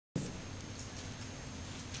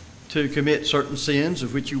to commit certain sins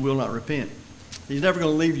of which you will not repent. He's never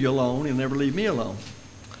going to leave you alone. He'll never leave me alone.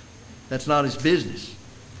 That's not his business.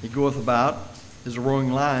 He goeth about as a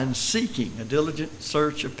roaring lion, seeking a diligent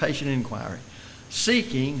search of patient inquiry,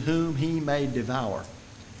 seeking whom he may devour.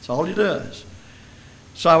 That's all he does.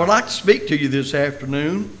 So I would like to speak to you this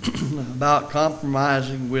afternoon about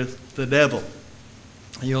compromising with the devil.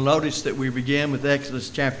 You'll notice that we begin with Exodus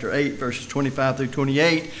chapter 8, verses 25 through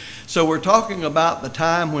 28. So we're talking about the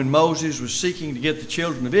time when Moses was seeking to get the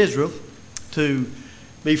children of Israel to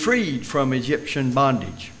be freed from Egyptian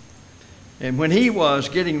bondage. And when he was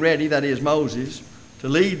getting ready, that is Moses, to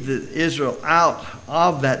lead Israel out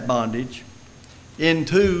of that bondage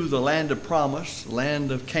into the land of promise, the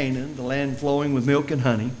land of Canaan, the land flowing with milk and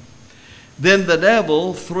honey, then the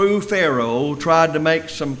devil, through Pharaoh, tried to make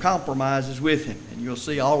some compromises with him. And you'll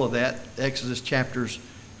see all of that, Exodus chapters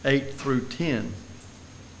 8 through 10.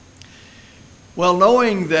 Well,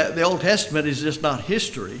 knowing that the Old Testament is just not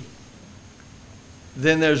history,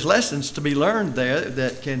 then there's lessons to be learned there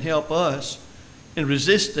that can help us in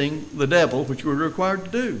resisting the devil, which we're required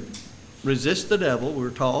to do. Resist the devil, we're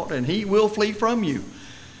taught, and he will flee from you.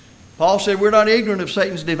 Paul said we're not ignorant of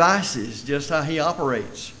Satan's devices, just how he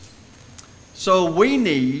operates. So we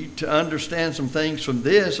need to understand some things from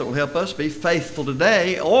this that will help us be faithful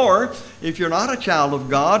today. Or, if you're not a child of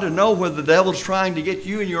God, to know whether the devil's trying to get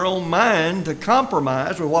you in your own mind to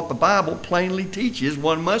compromise with what the Bible plainly teaches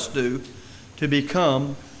one must do to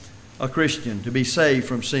become a Christian, to be saved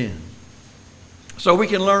from sin. So we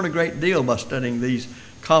can learn a great deal by studying these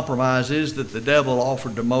compromises that the devil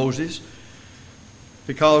offered to Moses,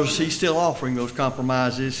 because he's still offering those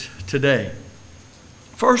compromises today.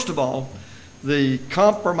 First of all, the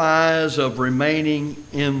compromise of remaining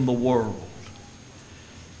in the world.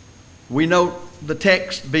 We note the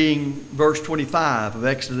text being verse 25 of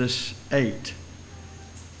Exodus 8.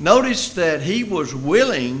 Notice that he was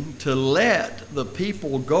willing to let the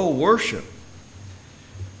people go worship,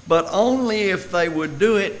 but only if they would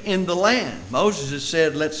do it in the land. Moses has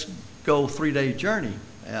said, let's go 3-day journey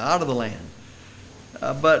out of the land.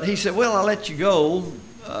 But he said, well, I'll let you go,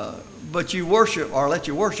 but you worship, or I'll let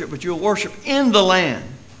you worship, but you'll worship in the land.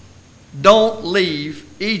 Don't leave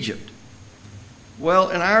Egypt. Well,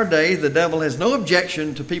 in our day, the devil has no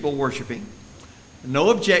objection to people worshiping, no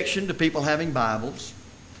objection to people having Bibles,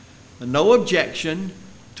 and no objection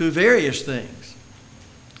to various things,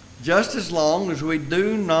 just as long as we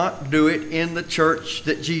do not do it in the church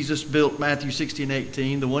that Jesus built, Matthew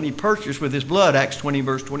 16:18, the one he purchased with his blood, Acts 20,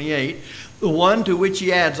 verse 28, the one to which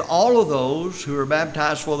he adds all of those who are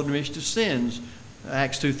baptized for the remission of sins,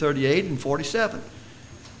 Acts 2:38 and 47.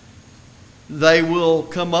 They will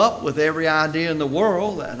come up with every idea in the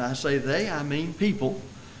world, and I say they, I mean people,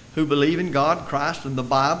 who believe in God, Christ, and the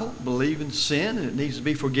Bible, believe in sin, and it needs to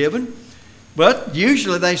be forgiven. But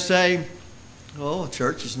usually they say, oh,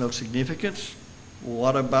 church has no significance.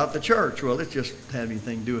 What about the church? Well, it just doesn't have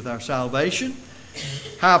anything to do with our salvation.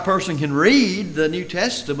 How a person can read the New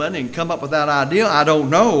Testament and come up with that idea, I don't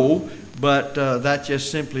know, but that's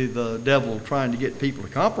just simply the devil trying to get people to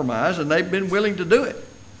compromise, and they've been willing to do it.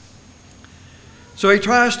 So he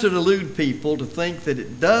tries to delude people to think that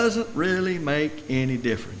it doesn't really make any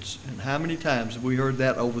difference. And how many times have we heard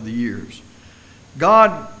that over the years?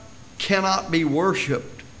 God cannot be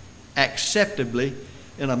worshiped acceptably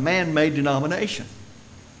in a man-made denomination.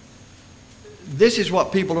 This is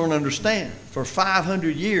what people don't understand. For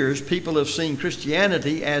 500 years, people have seen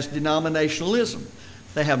Christianity as denominationalism.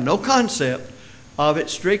 They have no concept of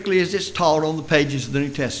it strictly as it's taught on the pages of the New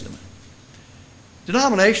Testament.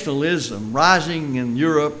 Denominationalism, rising in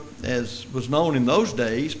Europe as was known in those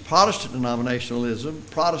days, Protestant denominationalism,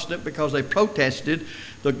 Protestant because they protested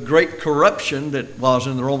the great corruption that was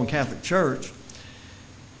in the Roman Catholic Church,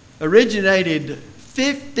 originated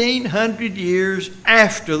 1,500 years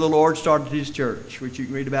after the Lord started his church, which you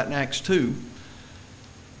can read about in Acts 2.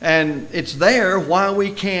 And it's there why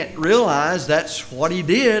we can't realize that's what he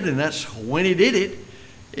did and that's when he did it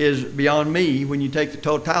is beyond me when you take the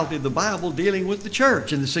totality of the Bible dealing with the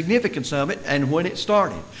church and the significance of it and when it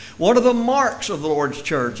started. One of the marks of the Lord's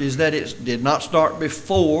church is that it did not start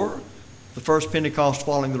before the first Pentecost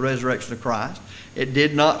following the resurrection of Christ. It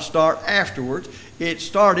did not start afterwards. It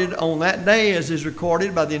started on that day as is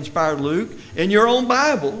recorded by the inspired Luke in your own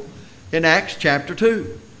Bible in Acts chapter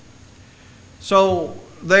 2. So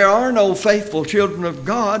there are no faithful children of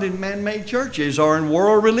God in man-made churches or in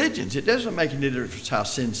world religions. It doesn't make any difference how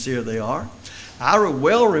sincere they are. I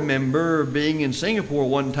well remember being in Singapore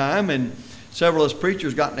one time, and several of us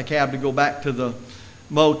preachers got in a cab to go back to the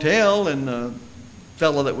motel, and the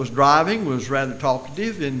fellow that was driving was rather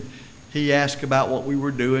talkative, and he asked about what we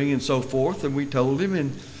were doing and so forth, and we told him,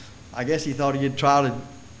 and I guess he thought he'd try to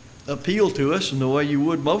appeal to us in the way you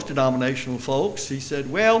would most denominational folks. He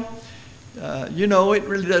said, well, you know, it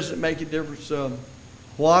really doesn't make a difference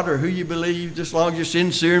what or who you believe, just as long as you're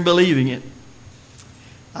sincere in believing it.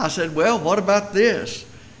 I said, well, what about this?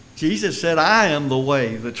 Jesus said, I am the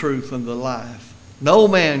way, the truth, and the life. No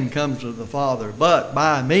man comes to the Father but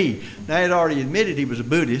by me. Now, he'd already admitted he was a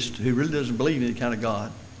Buddhist who really doesn't believe in any kind of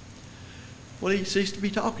God. Well, he ceased to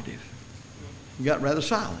be talkative. He got rather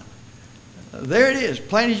silent. There it is,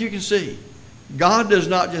 plain as you can see. God does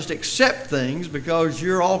not just accept things because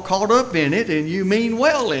you're all caught up in it and you mean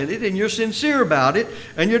well in it and you're sincere about it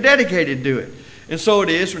and you're dedicated to it. And so it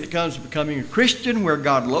is when it comes to becoming a Christian, where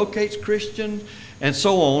God locates Christians and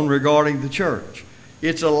so on regarding the church.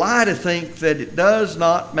 It's a lie to think that it does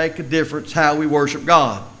not make a difference how we worship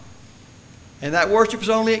God. And that worship is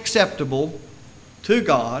only acceptable to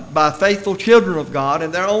God by faithful children of God,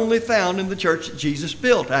 and they're only found in the church that Jesus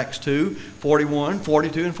built, Acts 2, 41,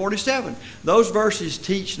 42, and 47. Those verses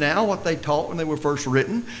teach now what they taught when they were first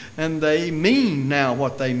written, and they mean now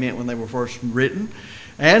what they meant when they were first written,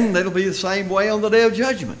 and it'll be the same way on the day of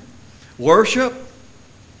judgment. Worship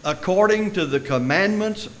according to the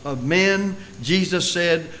commandments of men, Jesus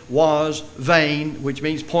said, was vain, which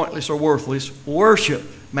means pointless or worthless worship.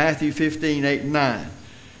 Matthew 15, 8, and 9.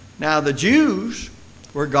 Now, the Jews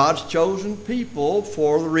were God's chosen people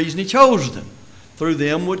for the reason he chose them. Through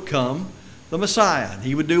them would come the Messiah.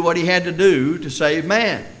 He would do what he had to do to save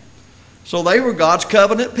man. So they were God's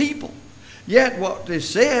covenant people. Yet what is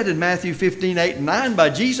said in Matthew 15, 8, and 9 by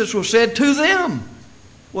Jesus was said to them.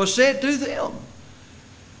 Was said to them.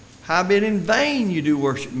 Howbeit in vain you do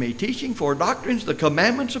worship me, teaching for doctrines the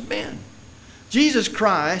commandments of men. Jesus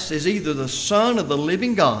Christ is either the Son of the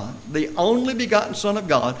living God, the only begotten Son of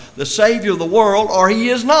God, the Savior of the world, or he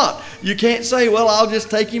is not. You can't say, well, I'll just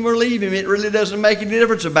take him or leave him. It really doesn't make any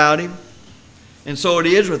difference about him. And so it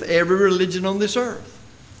is with every religion on this earth.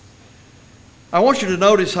 I want you to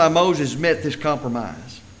notice how Moses met this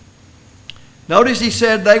compromise. Notice he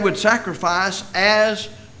said they would sacrifice as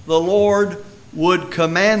the Lord would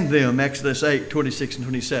command them, Exodus 8, 26 and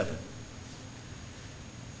 27.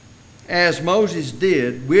 As Moses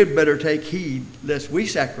did, we'd better take heed lest we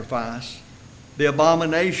sacrifice the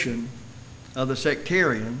abomination of the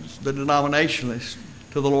sectarians, the denominationalists,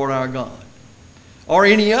 to the Lord our God. Or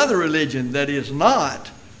any other religion that is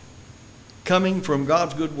not coming from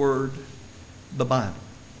God's good word, the Bible.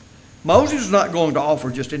 Moses is not going to offer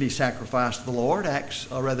just any sacrifice to the Lord,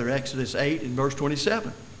 Exodus 8 and verse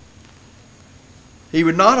 27. He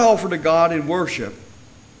would not offer to God in worship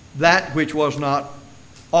that which was not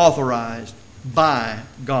authorized by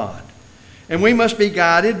God. And we must be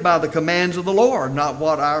guided by the commands of the Lord, not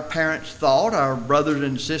what our parents thought, our brothers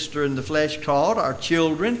and sisters in the flesh thought, our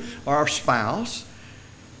children, or our spouse.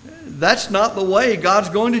 That's not the way God's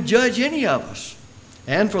going to judge any of us.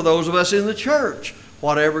 And for those of us in the church,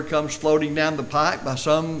 whatever comes floating down the pike by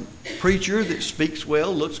some preacher that speaks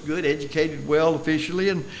well, looks good, educated well officially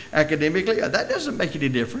and academically, that doesn't make any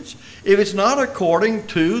difference. If it's not according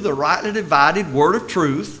to the rightly divided word of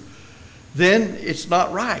truth, then it's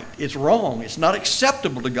not right. It's wrong. It's not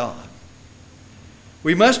acceptable to God.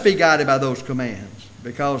 We must be guided by those commands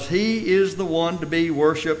because he is the one to be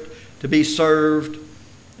worshiped, to be served,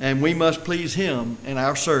 and we must please him in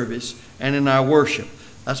our service and in our worship.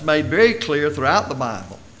 That's made very clear throughout the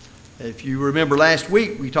Bible. If you remember last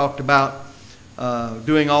week, we talked about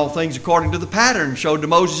doing all things according to the pattern showed to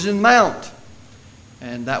Moses in the Mount.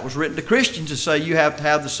 And that was written to Christians to say you have to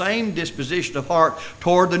have the same disposition of heart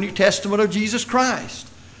toward the New Testament of Jesus Christ.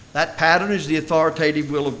 That pattern is the authoritative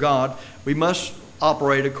will of God. We must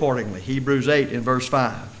operate accordingly. Hebrews 8 in verse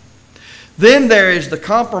 5. Then there is the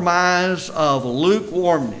compromise of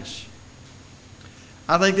lukewarmness.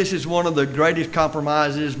 I think this is one of the greatest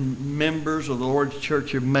compromises members of the Lord's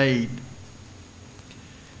church have made.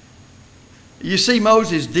 You see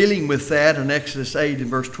Moses dealing with that in Exodus 8 and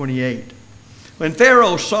verse 28. When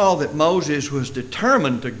Pharaoh saw that Moses was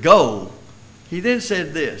determined to go, he then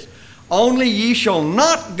said this, only ye shall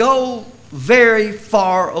not go very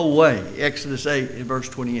far away. Exodus 8 and verse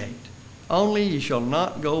 28. Only ye shall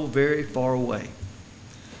not go very far away.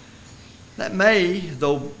 That may,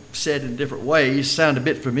 though said in different ways, sound a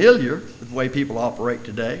bit familiar with the way people operate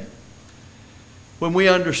today. When we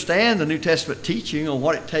understand the New Testament teaching on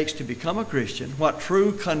what it takes to become a Christian, what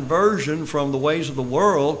true conversion from the ways of the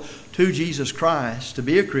world to Jesus Christ, to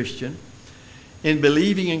be a Christian, in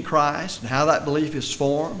believing in Christ and how that belief is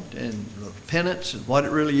formed and repentance and what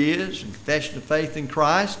it really is and confession of faith in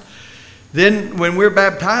Christ, then when we're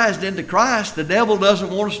baptized into Christ, the devil doesn't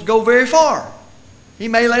want us to go very far. He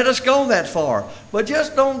may let us go that far, but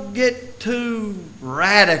just don't get too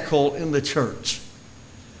radical in the church.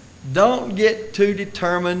 Don't get too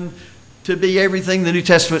determined to be everything the New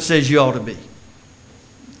Testament says you ought to be.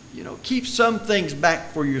 You know, keep some things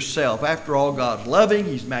back for yourself. After all, God's loving.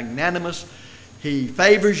 He's magnanimous. He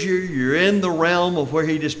favors you. You're in the realm of where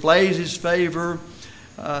He displays His favor.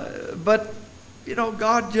 But, you know,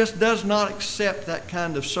 God just does not accept that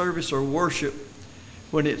kind of service or worship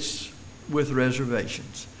when it's with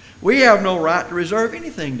reservations. We have no right to reserve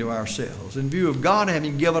anything to ourselves in view of God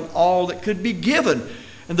having given all that could be given,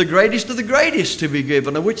 and the greatest of the greatest to be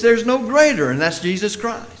given, of which there's no greater, and that's Jesus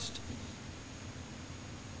Christ.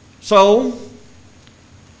 So,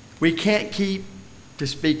 we can't keep, to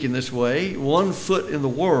speak in this way, one foot in the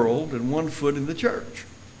world and one foot in the church.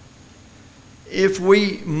 If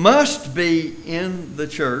we must be in the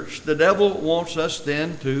church, the devil wants us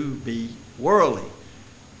then to be worldly.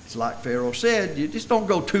 It's like Pharaoh said, you just don't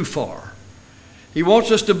go too far. He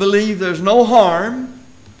wants us to believe there's no harm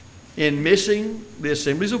in missing the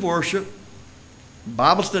assemblies of worship,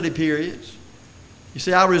 Bible study periods. You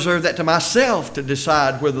see, I reserve that to myself to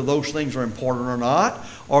decide whether those things are important or not,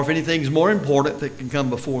 or if anything's more important that can come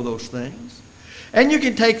before those things. And you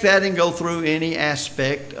can take that and go through any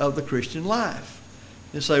aspect of the Christian life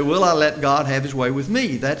and say, will I let God have His way with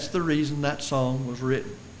me? That's the reason that song was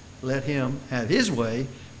written. Let Him have His way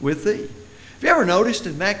with thee. Have you ever noticed,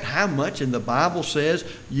 in fact, how much in the Bible says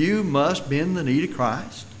you must bend the knee to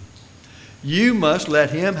Christ? You must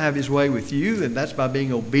let Him have His way with you, and that's by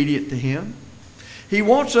being obedient to Him. He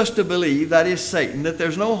wants us to believe, that is Satan, that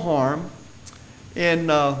there's no harm in,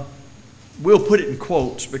 we'll put it in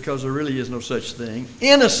quotes because there really is no such thing,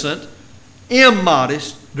 innocent,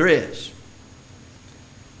 immodest dress.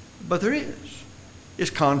 But there is. It's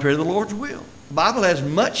contrary to the Lord's will. The Bible has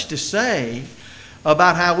much to say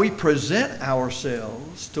about how we present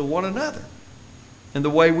ourselves to one another and the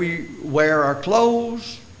way we wear our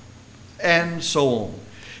clothes and so on.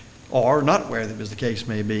 Or not wear them, as the case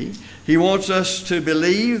may be. He wants us to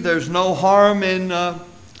believe there's no harm in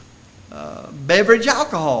beverage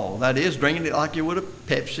alcohol. That is, drinking it like you would a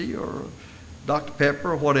Pepsi or Dr.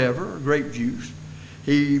 Pepper or whatever, or grape juice.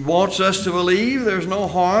 He wants us to believe there's no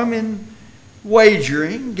harm in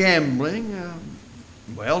wagering, gambling,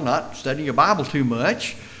 not studying your Bible too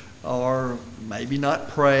much, or maybe not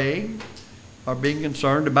praying, or being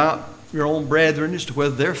concerned about your own brethren as to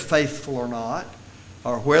whether they're faithful or not,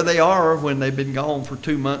 or where they are when they've been gone for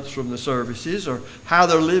 2 months from the services, or how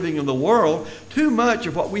they're living in the world. Too much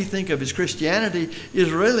of what we think of as Christianity is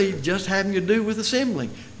really just having to do with assembling.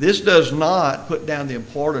 This does not put down the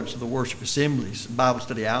importance of the worship assemblies, Bible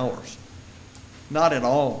study hours. Not at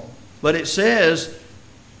all. But it says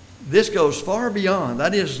this goes far beyond.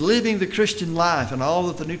 That is, living the Christian life and all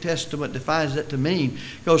that the New Testament defines that to mean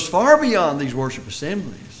goes far beyond these worship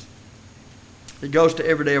assemblies. It goes to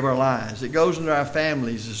every day of our lives. It goes into our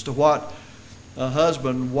families as to what a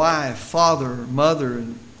husband, wife, father, mother,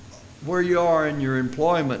 and where you are in your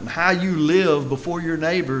employment and how you live before your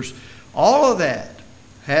neighbors. All of that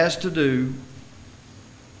has to do,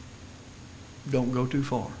 don't go too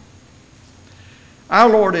far. Our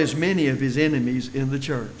Lord has many of His enemies in the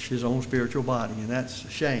church, His own spiritual body, and that's a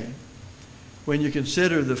shame. When you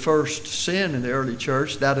consider the first sin in the early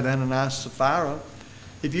church, that of Ananias and Sapphira,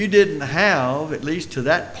 if you didn't have, at least to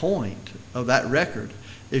that point of that record,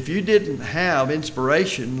 if you didn't have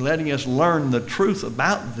inspiration letting us learn the truth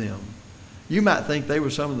about them, you might think they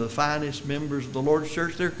were some of the finest members of the Lord's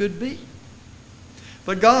church there could be.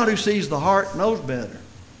 But God, who sees the heart, knows better.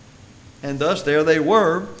 And thus there they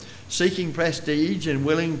were, seeking prestige and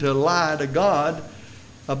willing to lie to God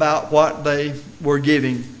about what they were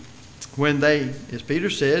giving when they, as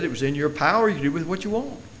Peter said, it was in your power, you do with what you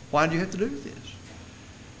want. Why do you have to do this?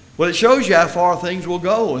 Well, it shows you how far things will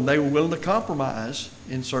go, and they were willing to compromise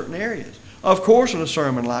in certain areas. Of course, in a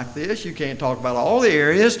sermon like this, you can't talk about all the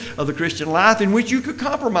areas of the Christian life in which you could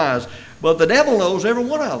compromise. But the devil knows every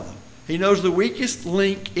one of them. He knows the weakest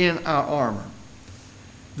link in our armor.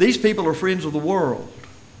 These people are friends of the world.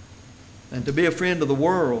 And to be a friend of the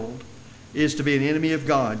world is to be an enemy of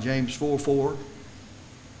God. James 4:4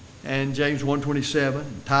 and James 1:27,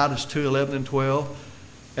 Titus 2:11 and 12.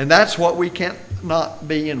 And that's what we can't not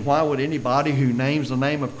be. And why would anybody who names the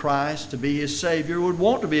name of Christ to be his Savior would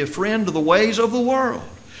want to be a friend of the ways of the world?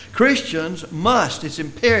 Christians must, it's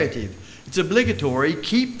imperative, it's obligatory,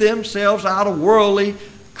 keep themselves out of worldly,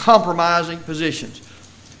 compromising positions.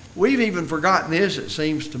 We've even forgotten this, it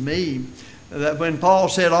seems to me, that when Paul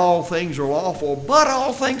said all things are lawful, but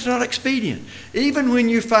all things are not expedient. Even when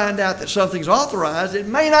you find out that something's authorized, it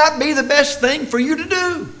may not be the best thing for you to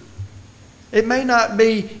do. It may not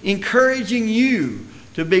be encouraging you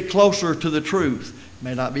to be closer to the truth. It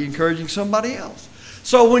may not be encouraging somebody else.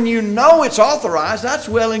 So when you know it's authorized, that's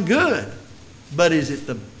well and good. But is it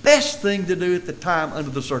the best thing to do at the time under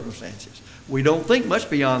the circumstances? We don't think much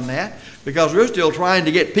beyond that because we're still trying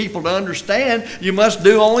to get people to understand you must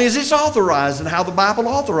do only as it's authorized and how the Bible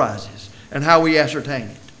authorizes and how we ascertain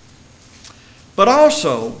it. But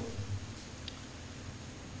also,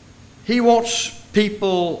 he wants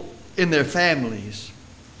people in their families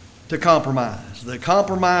to compromise. The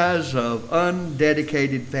compromise of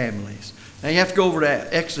undedicated families. Now you have to go over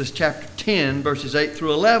to Exodus chapter 10, verses 8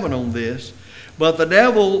 through 11 on this. But the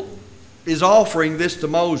devil is offering this to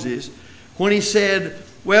Moses when he said,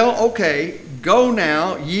 well, okay, go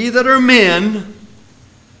now, ye that are men,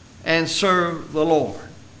 and serve the Lord.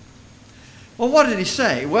 Well, what did he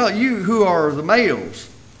say? Well, you who are the males,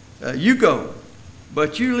 you go,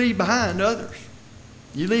 but you leave behind others.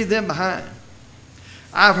 You leave them behind.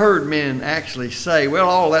 I've heard men actually say, well,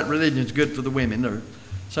 all that religion is good for the women, or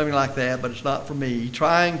something like that, but it's not for me.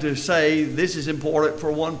 Trying to say this is important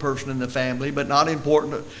for one person in the family, but not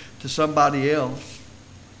important to somebody else.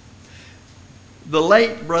 The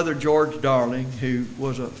late Brother George Darling, who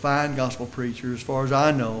was a fine gospel preacher, as far as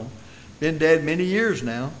I know, been dead many years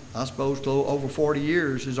now. I suppose over 40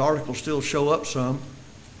 years. His articles still show up some.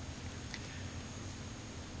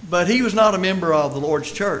 But he was not a member of the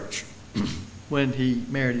Lord's church when he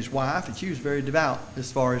married his wife, and she was very devout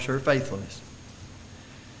as far as her faithfulness.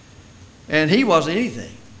 And he wasn't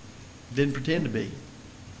anything. Didn't pretend to be.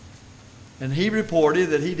 And he reported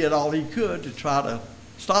that he did all he could to try to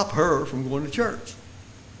stop her from going to church,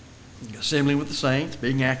 assembling with the saints,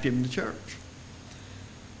 being active in the church.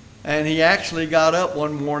 And he actually got up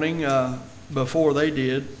one morning before they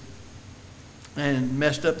did and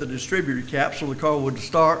messed up the distributor cap so the car wouldn't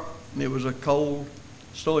start. And it was a cold,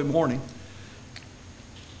 snowy morning.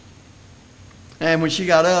 And when she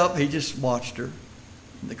got up, he just watched her.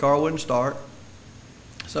 The car wouldn't start.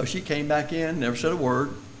 So she came back in, never said a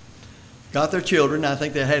word, got their children, I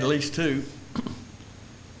think they had at least two,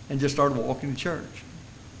 and just started walking to church.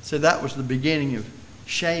 So that was the beginning of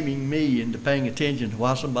shaming me into paying attention to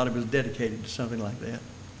why somebody was dedicated to something like that.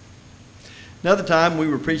 Another time we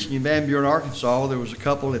were preaching in Van Buren, Arkansas. There was a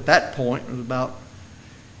couple at that point, it was about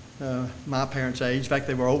my parents' age. In fact,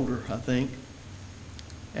 they were older, I think.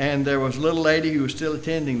 And there was a little lady who was still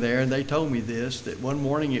attending there, and they told me this, that one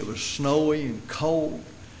morning it was snowy and cold,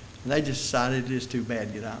 and they just decided it's too bad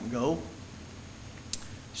to get out and go.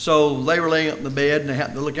 So they were laying up in the bed, and they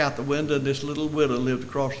happened to look out the window, and this little widow lived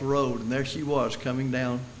across the road, and there she was coming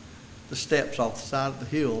down the steps off the side of the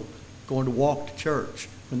hill, going to walk to church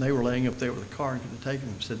when they were laying up there with a car and could have taken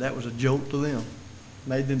them. Said that was a jolt to them.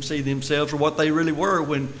 Made them see themselves for what they really were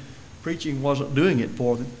when preaching wasn't doing it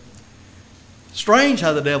for them. Strange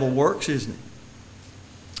how the devil works, isn't it?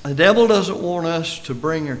 The devil doesn't want us to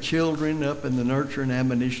bring our children up in the nurture and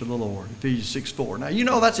admonition of the Lord. Ephesians 6:4. Now, you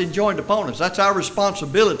know that's enjoined upon us. That's our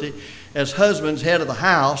responsibility as husbands, head of the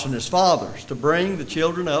house, and as fathers, to bring the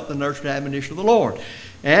children up in the nurture and admonition of the Lord.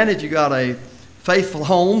 And if you got a faithful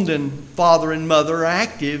home, then father and mother are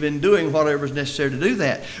active in doing whatever is necessary to do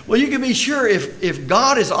that. Well, you can be sure if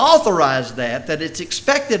God has authorized that it's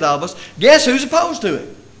expected of us, guess who's opposed to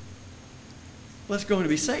it? Well, it's going to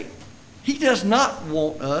be Satan. He does not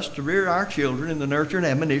want us to rear our children in the nurture and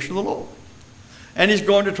admonition of the Lord. And he's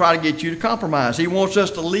going to try to get you to compromise. He wants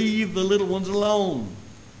us to leave the little ones alone.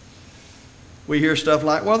 We hear stuff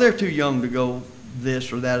like, well, they're too young to go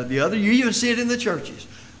this or that or the other. You even see it in the churches.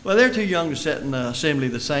 Well, they're too young to sit in the assembly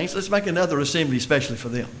of the saints. Let's make another assembly especially for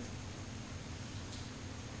them.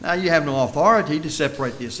 Now, you have no authority to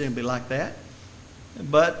separate the assembly like that.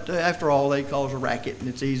 But after all, they cause a racket, and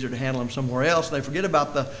it's easier to handle them somewhere else. They forget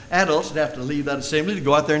about the adults that have to leave that assembly to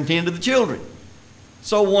go out there and tend to the children.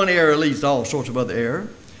 So one error leads to all sorts of other error.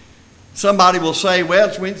 Somebody will say, well,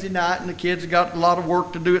 it's Wednesday night, and the kids have got a lot of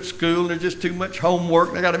work to do at school, and there's just too much homework,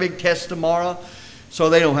 and they got a big test tomorrow, so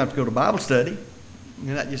they don't have to go to Bible study.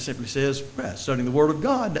 And that just simply says, well, studying the Word of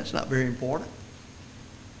God, that's not very important.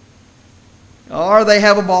 Or they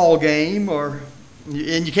have a ball game,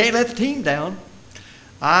 and you can't let the team down.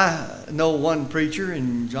 I know one preacher,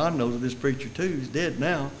 and John knows of this preacher too, he's dead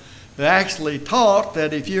now, who actually taught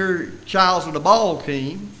that if your child's on a ball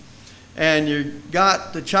team and you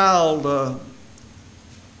got the child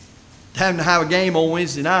having to have a game on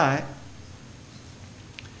Wednesday night,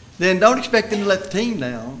 then don't expect them to let the team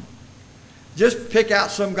down. Just pick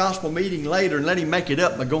out some gospel meeting later and let him make it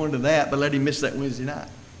up by going to that, but let him miss that Wednesday night.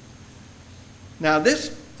 Now this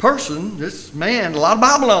person, this man, a lot of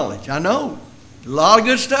Bible knowledge, I know. A lot of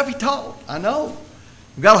good stuff he taught, I know.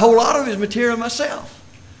 I've got a whole lot of his material myself.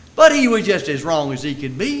 But he was just as wrong as he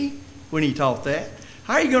could be when he taught that.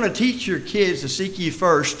 How are you going to teach your kids to seek ye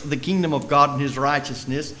first the kingdom of God and his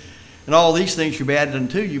righteousness, and all these things shall be added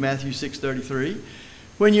unto you, Matthew 6:33,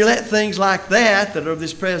 when you let things like that are of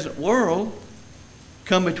this present world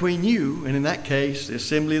come between you, and in that case, the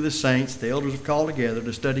assembly of the saints, the elders have called together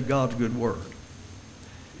to study God's good word.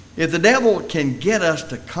 If the devil can get us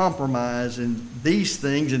to compromise in these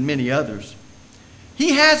things and many others,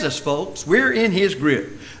 he has us, folks. We're in his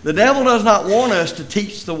grip. The devil does not want us to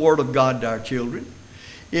teach the word of God to our children.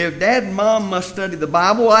 If dad and mom must study the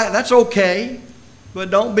Bible, that's okay, but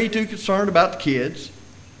don't be too concerned about the kids.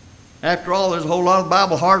 After all, there's a whole lot of the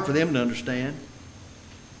Bible hard for them to understand.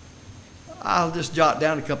 I'll just jot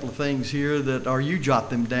down a couple of things here or you jot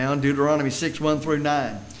them down. Deuteronomy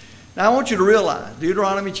 6:1-9. Now I want you to realize,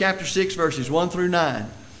 Deuteronomy chapter 6, verses 1-9.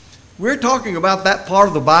 We're talking about that part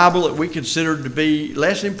of the Bible that we consider to be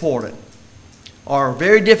less important or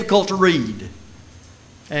very difficult to read.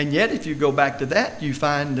 And yet, if you go back to that, you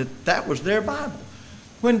find that that was their Bible.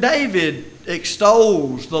 When David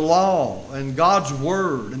extols the law and God's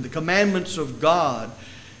word and the commandments of God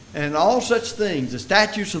and all such things, the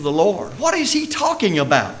statutes of the Lord, what is he talking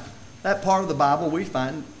about? That part of the Bible we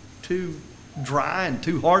find too dry and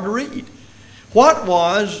too hard to read. What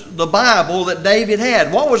was the Bible that David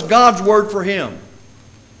had? What was God's word for him?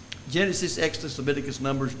 Genesis, Exodus, Leviticus,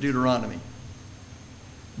 Numbers, Deuteronomy.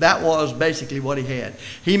 That was basically what he had.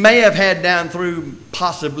 He may have had down through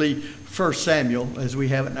possibly 1 Samuel, as we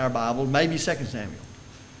have it in our Bible, maybe 2 Samuel.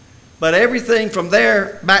 But everything from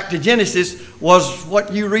there back to Genesis was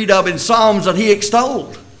what you read of in Psalms that he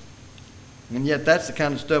extolled. And yet that's the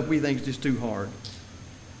kind of stuff we think is just too hard.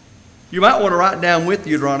 You might want to write down with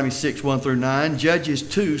Deuteronomy 6:1-9, Judges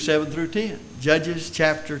 2:7-10. Judges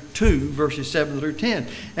chapter 2, verses 7-10.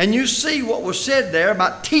 And you see what was said there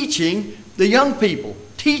about teaching the young people,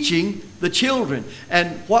 teaching the children.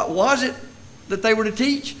 And what was it that they were to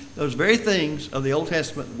teach? Those very things of the Old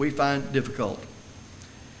Testament that we find difficult.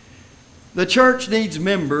 The church needs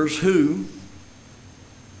members who,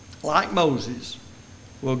 like Moses,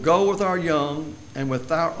 will go with our young and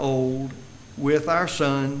with our old, with our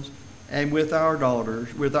sons and with our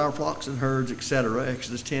daughters, with our flocks and herds, etc.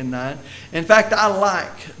 Exodus 10:9. In fact, I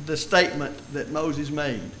like the statement that Moses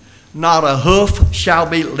made. Not a hoof shall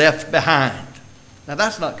be left behind. Now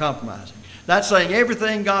that's not compromising. That's saying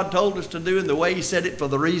everything God told us to do and the way he said it for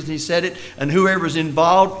the reason he said it and whoever's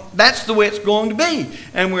involved, that's the way it's going to be.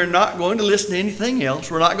 And we're not going to listen to anything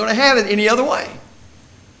else. We're not going to have it any other way.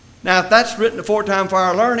 Now, if that's written aforetime for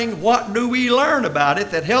our learning, what do we learn about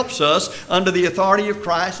it that helps us under the authority of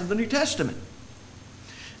Christ in the New Testament?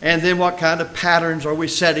 And then what kind of patterns are we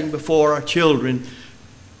setting before our children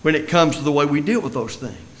when it comes to the way we deal with those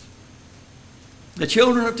things? The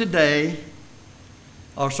children of today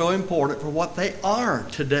are so important for what they are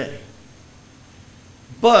today.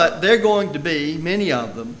 But they're going to be, many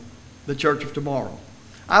of them, the church of tomorrow.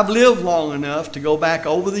 I've lived long enough to go back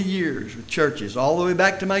over the years with churches, all the way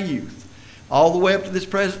back to my youth, all the way up to this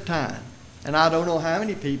present time. And I don't know how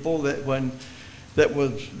many people that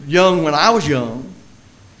was young when I was young,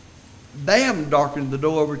 they haven't darkened the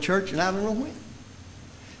door of a church, and I don't know when.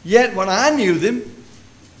 Yet when I knew them,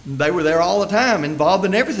 they were there all the time, involved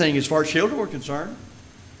in everything as far as children were concerned.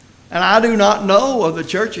 And I do not know of the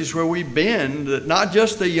churches where we've been that not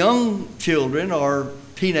just the young children or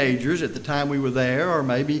teenagers at the time we were there, or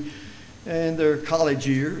maybe in their college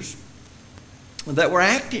years, that were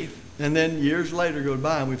active. And then years later go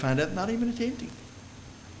by and we find out not even attending.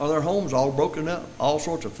 Or their homes all broken up, all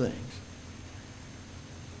sorts of things.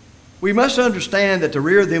 We must understand that to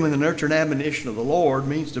rear them in the nurture and admonition of the Lord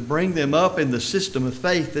means to bring them up in the system of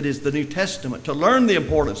faith that is the New Testament, to learn the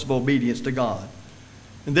importance of obedience to God.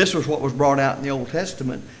 And this was what was brought out in the Old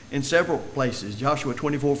Testament in several places. Joshua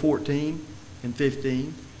 24:14 and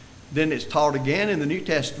 15. Then it's taught again in the New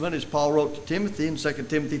Testament as Paul wrote to Timothy in 2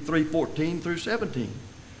 Timothy 3:14-17.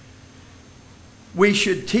 We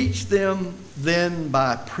should teach them then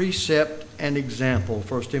by precept and example.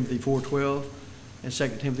 1 Timothy 4:12 and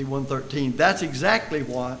 2 Timothy 1:13. That's exactly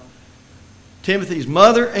what Timothy's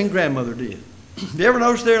mother and grandmother did. You ever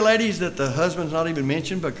notice there, ladies, that the husband's not even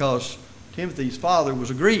mentioned because Timothy's father was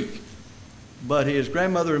a Greek, but his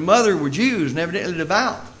grandmother and mother were Jews and evidently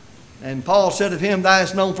devout. And Paul said of him, "Thou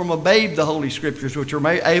hast known from a babe the Holy Scriptures, which are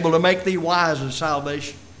able to make thee wise in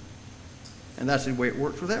salvation." And that's the way it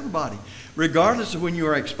works with everybody, regardless of when you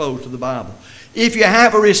are exposed to the Bible. If you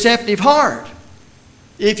have a receptive heart,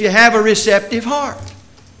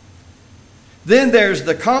 then there's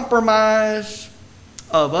the compromise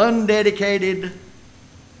of undedicated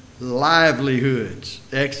livelihoods.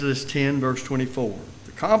 Exodus 10, verse 24.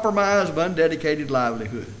 The compromise of undedicated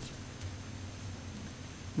livelihoods.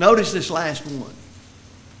 Notice this last one.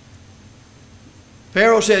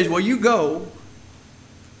 Pharaoh says, well, you go,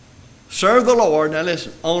 serve the Lord. Now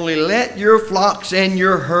listen, only let your flocks and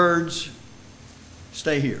your herds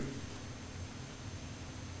stay here.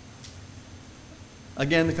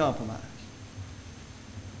 Again, the compromise.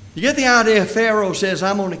 You get the idea. Pharaoh says,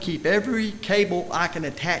 I'm going to keep every cable I can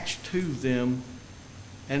attach to them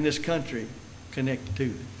and this country connected to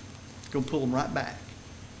them. It's going to pull them right back.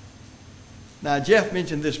 Now, Jeff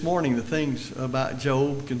mentioned this morning the things about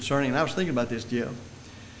Job concerning, and I was thinking about this, Jeff.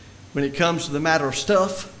 When it comes to the matter of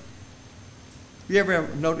stuff, you ever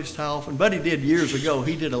noticed how often? Buddy did years ago,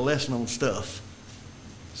 he did a lesson on stuff.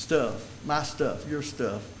 Stuff, my stuff, your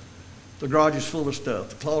stuff. The garage is full of stuff.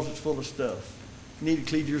 The closet's full of stuff. You need to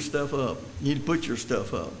clean your stuff up. You need to put your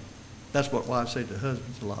stuff up. That's what wives say to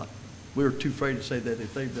husbands a lot. We were too afraid to say that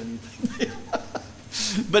if they've done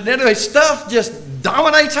anything. But anyway, stuff just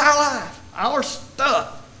dominates our life. Our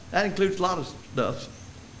stuff. That includes a lot of stuff.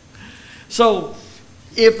 So,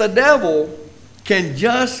 if the devil can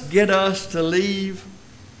just get us to leave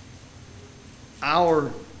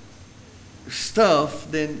our stuff,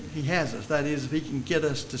 then he has us. That is, if he can get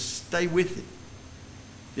us to stay with it,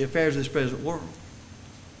 the affairs of this present world.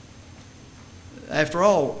 After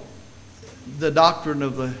all, the doctrine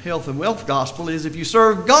of the health and wealth gospel is if you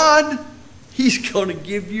serve God, he's going to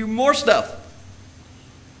give you more stuff.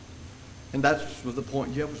 And that's the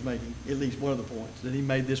point Jeff was making, at least one of the points that he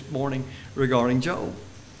made this morning regarding Job.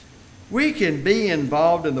 We can be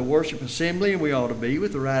involved in the worship assembly, and we ought to be,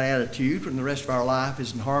 with the right attitude when the rest of our life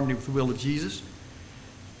is in harmony with the will of Jesus.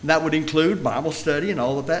 And that would include Bible study and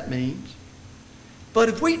all that that means. But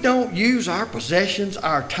if we don't use our possessions,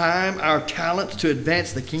 our time, our talents to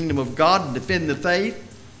advance the kingdom of God and defend the faith,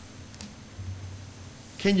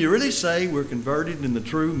 can you really say we're converted in the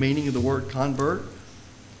true meaning of the word convert?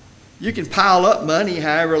 You can pile up money,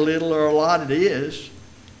 however little or a lot it is,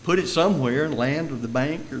 put it somewhere in land or the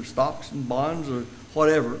bank or stocks and bonds or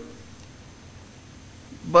whatever.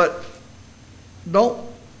 But don't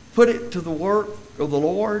put it to the work of the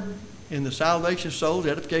Lord in the salvation of souls,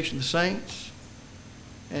 the edification of the saints.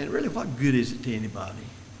 And really, what good is it to anybody?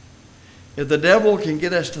 If the devil can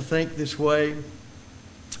get us to think this way,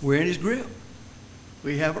 we're in his grip.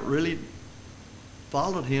 We haven't really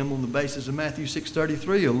followed him on the basis of Matthew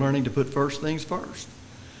 6:33 of learning to put first things first.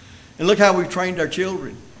 And look how we've trained our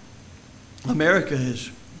children. America has,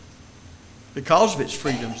 because of its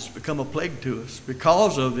freedoms, become a plague to us.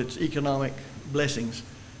 Because of its economic blessings,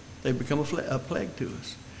 they've become a plague to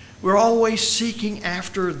us. We're always seeking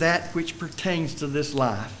after that which pertains to this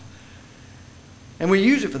life. And we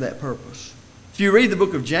use it for that purpose. If you read the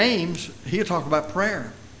book of James, he'll talk about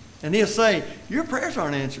prayer. And he'll say, your prayers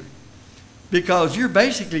aren't answered because you're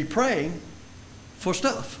basically praying for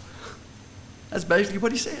stuff. That's basically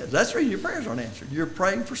what he says. That's the reason your prayers aren't answered. You're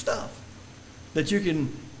praying for stuff that you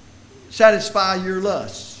can satisfy your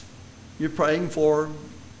lusts. You're praying for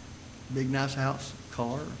a big nice house,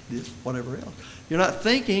 car, this, whatever else. You're not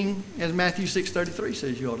thinking as Matthew 6:33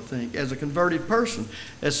 says you ought to think, as a converted person,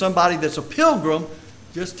 as somebody that's a pilgrim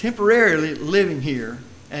just temporarily living here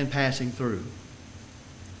and passing through.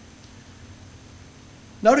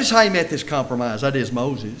 Notice how he met this compromise. That is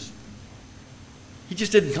Moses. He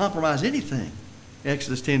just didn't compromise anything.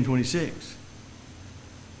 Exodus 10:26.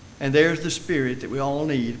 And there's the spirit that we all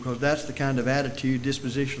need, because that's the kind of attitude,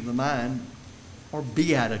 disposition of the mind, or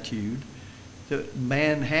beatitude, that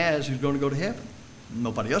man has who's going to go to heaven.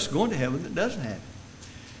 Nobody else is going to heaven that doesn't have it.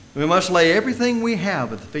 We must lay everything we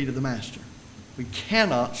have at the feet of the Master. We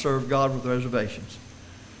cannot serve God with reservations.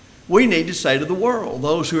 We need to say to the world,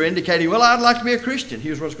 those who are indicating, well, I'd like to be a Christian,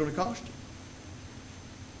 here's what it's going to cost you.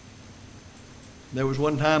 There was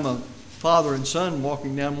one time a father and son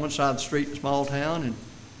walking down one side of the street in a small town, and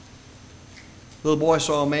the little boy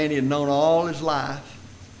saw a man he had known all his life,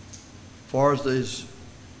 as far as his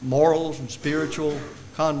morals and spiritual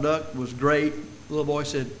conduct was great. The little boy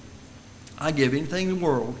said, I'd give anything in the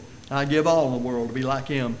world, I'd give all in the world to be like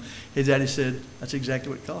him. His daddy said, that's exactly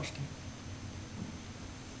what it cost him.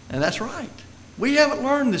 And that's right. We haven't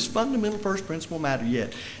learned this fundamental first principle matter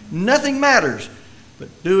yet. Nothing matters but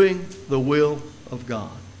doing the will of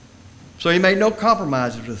God. So he made no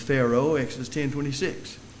compromises with Pharaoh, Exodus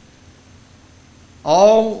 10:26.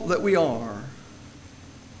 All that we are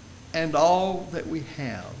and all that we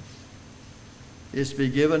have is to be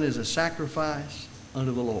given as a sacrifice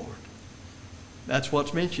unto the Lord. That's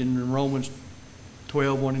what's mentioned in Romans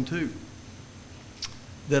 12, 1 and 2.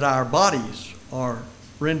 That our bodies are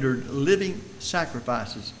rendered living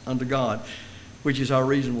sacrifices unto God, which is our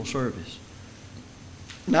reasonable service.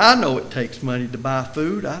 Now, I know it takes money to buy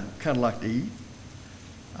food. I kind of like to eat.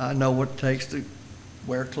 I know what it takes to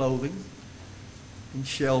wear clothing, and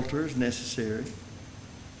shelter is necessary.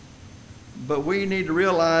 But we need to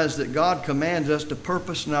realize that God commands us to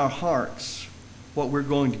purpose in our hearts what we're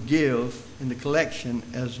going to give in the collection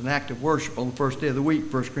as an act of worship on the first day of the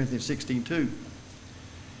week, 1 Corinthians 16:2.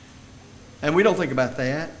 And we don't think about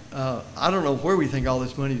that. I don't know where we think all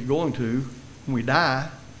this money is going to when we die.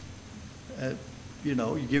 You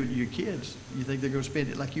know, you give it to your kids. You think they're going to spend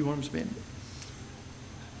it like you want them to spend it.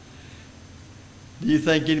 Do you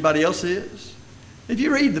think anybody else is? If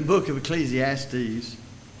you read the book of Ecclesiastes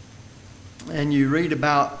and you read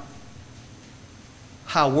about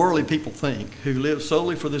how worldly people think, who live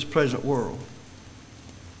solely for this present world,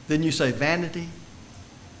 then you say, vanity,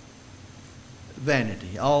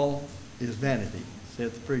 vanity, all is vanity,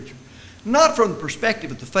 saith the preacher. Not from the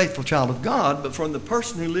perspective of the faithful child of God, but from the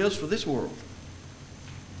person who lives for this world.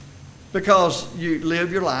 Because you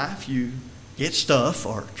live your life, you get stuff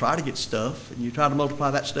or try to get stuff, and you try to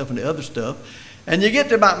multiply that stuff into other stuff, and you get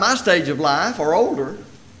to about my stage of life or older,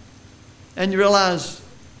 and you realize,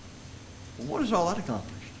 well, what has all that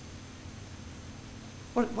accomplished?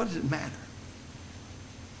 What does it matter?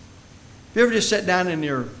 Have you ever just sat down in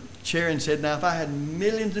your chair and said, now if I had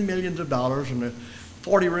millions and millions of dollars and a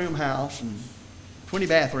 40-room house and 20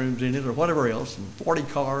 bathrooms in it or whatever else and 40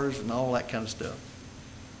 cars and all that kind of stuff.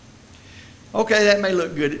 Okay, that may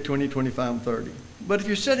look good at 20, 25, and 30. But if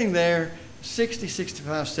you're sitting there 60,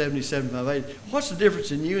 65, 70, 75, 80, what's the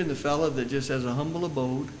difference in you and the fellow that just has a humble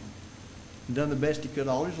abode and done the best he could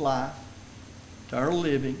all his life to earn a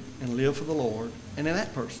living and live for the Lord, and in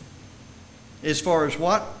that person? As far as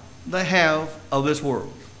what they have of this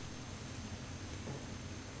world.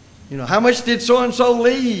 You know, how much did so-and-so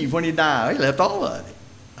leave when he died? He left all of it.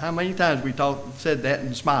 How many times we said that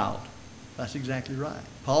and smiled? That's exactly right.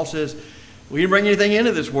 Paul says, we didn't bring anything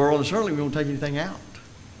into this world, and certainly we won't take anything out.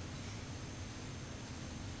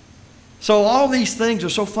 So all these things are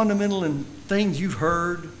so fundamental in things you've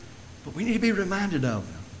heard, but we need to be reminded of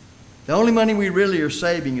them. The only money we really are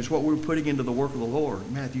saving is what we're putting into the work of the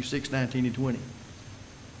Lord, Matthew 6, 19 and 20.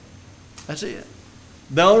 That's it.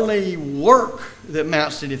 The only work that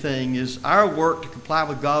amounts to anything is our work to comply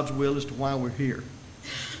with God's will as to why we're here.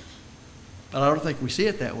 But I don't think we see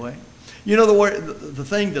it that way. You know, the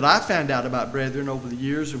thing that I found out about brethren over the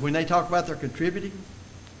years is when they talk about their contributing,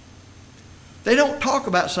 they don't talk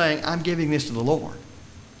about saying, I'm giving this to the Lord.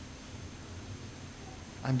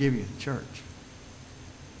 I'm giving it to the church.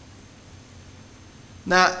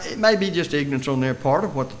 Now, it may be just ignorance on their part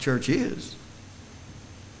of what the church is.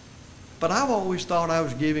 But I've always thought I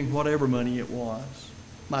was giving whatever money it was,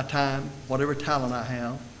 my time, whatever talent I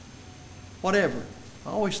have, whatever. I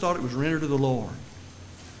always thought it was rendered to the Lord,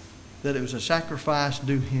 that it was a sacrifice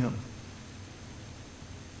due Him.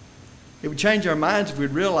 It would change our minds if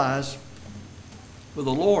we'd realize, will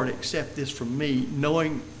the Lord accept this from me,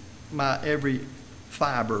 knowing my every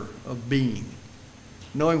fiber of being,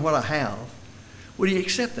 knowing what I have? Would He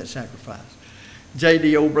accept that sacrifice?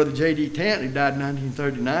 old brother J.D. Tant, who died in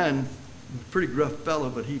 1939, a pretty gruff fellow,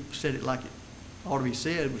 but he said it like it ought to be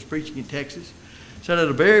said, was preaching in Texas, said that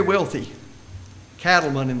a very wealthy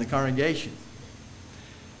cattleman in the congregation.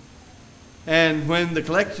 And when the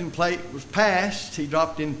collection plate was passed, he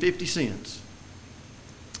dropped in 50 cents.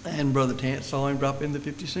 And Brother Tant saw him drop in the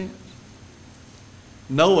 50 cents,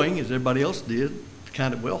 knowing, as everybody else did, the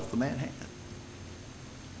kind of wealth the man had.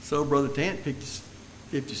 So Brother Tant picked his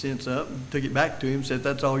 50 cents up and took it back to him and said,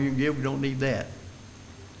 that's all you can give, we don't need that.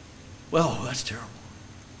 Well, that's terrible.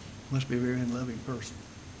 Must be a very unloving person.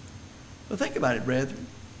 But think about it, brethren.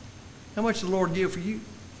 How much did the Lord give for you?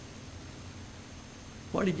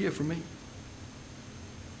 What did He give for me?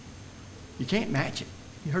 You can't match it.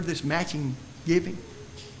 You heard this matching giving?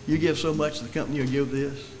 You give so much, the company will give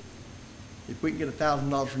this. If we can get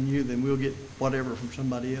 $1,000 from you, then we'll get whatever from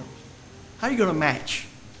somebody else. How are you going to match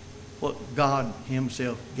what God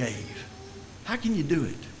Himself gave? How can you do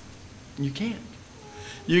it? You can't.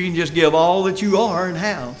 You can just give all that you are and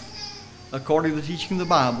have according to the teaching of the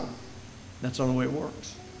Bible. That's the only way it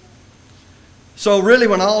works. So really,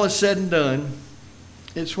 when all is said and done,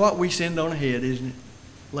 it's what we send on ahead, isn't it?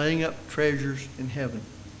 Laying up treasures in heaven.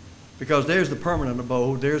 Because there's the permanent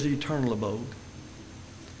abode, there's the eternal abode.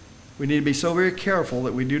 We need to be so very careful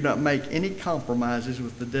that we do not make any compromises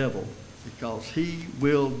with the devil, because he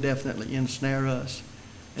will definitely ensnare us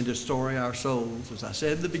and destroy our souls. As I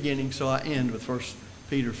said in the beginning, so I end with 1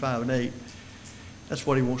 Peter 5:8. That's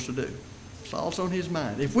what he wants to do. It's all on his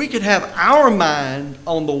mind. If we could have our mind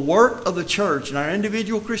on the work of the church and our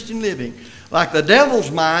individual Christian living, like the devil's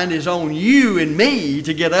mind is on you and me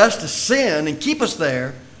to get us to sin and keep us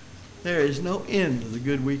there, there is no end to the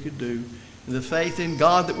good we could do, and the faith in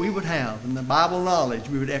God that we would have, and the Bible knowledge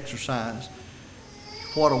we would exercise.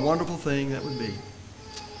 What a wonderful thing that would be.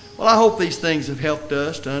 Well, I hope these things have helped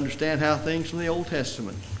us to understand how things from the Old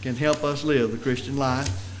Testament can help us live the Christian life,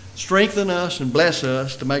 strengthen us and bless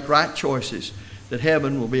us to make right choices, that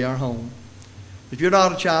heaven will be our home. If you're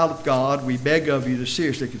not a child of God, we beg of you to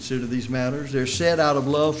seriously consider these matters. They're said out of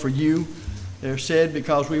love for you. They're said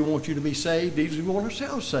because we want you to be saved, even as we want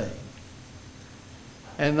ourselves saved.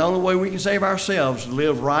 And the only way we can save ourselves is to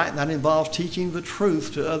live right, and that involves teaching the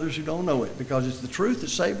truth to others who don't know it, because it's the truth that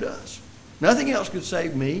saved us. Nothing else could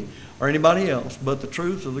save me or anybody else but the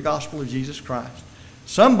truth of the gospel of Jesus Christ.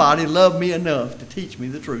 Somebody loved me enough to teach me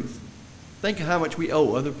the truth. Think of how much we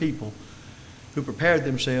owe other people who prepared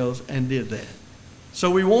themselves and did that.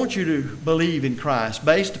 So we want you to believe in Christ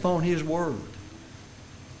based upon his word.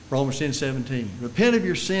 Romans 10:17. Repent of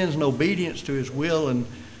your sins and obedience to his will and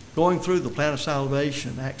going through the plan of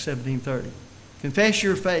salvation, Acts 17:30. Confess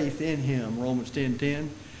your faith in him, Romans 10:10.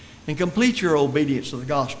 And complete your obedience to the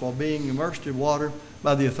gospel, being immersed in water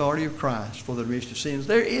by the authority of Christ for the remission of sins.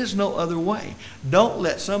 There is no other way. Don't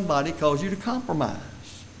let somebody cause you to compromise,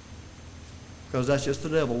 because that's just the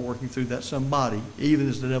devil working through that somebody, even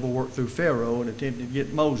as the devil worked through Pharaoh and attempted to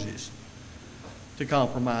get Moses to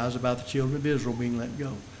compromise about the children of Israel being let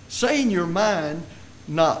go. Say in your mind,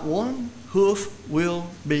 not one hoof will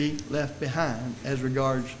be left behind as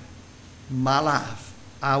regards my life.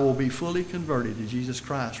 I will be fully converted to Jesus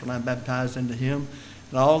Christ when I'm baptized into him.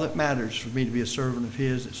 And all that matters for me to be a servant of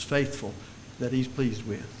his that's faithful, that he's pleased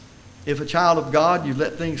with. If a child of God, you've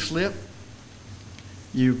let things slip,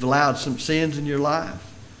 you've allowed some sins in your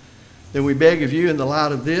life, then we beg of you, in the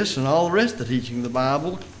light of this and all the rest of the teaching of the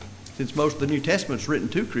Bible, since most of the New Testament is written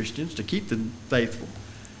to Christians to keep them faithful,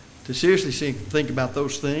 to seriously think about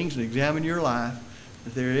those things and examine your life.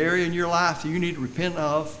 If there's an area in your life that you need to repent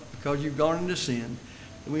of because you've gone into sin,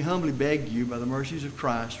 then we humbly beg you, by the mercies of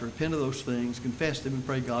Christ, to repent of those things, confess them, and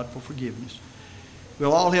pray God for forgiveness.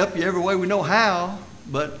 We'll all help you every way we know how,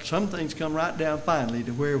 but some things come right down finally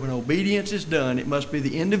to where when obedience is done, it must be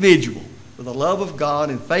the individual with the love of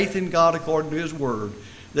God and faith in God according to his word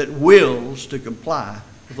that wills to comply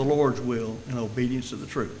with the Lord's will and obedience to the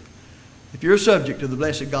truth. If you're subject to the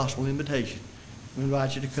blessed gospel invitation, we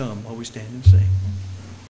invite you to come while we stand and sing.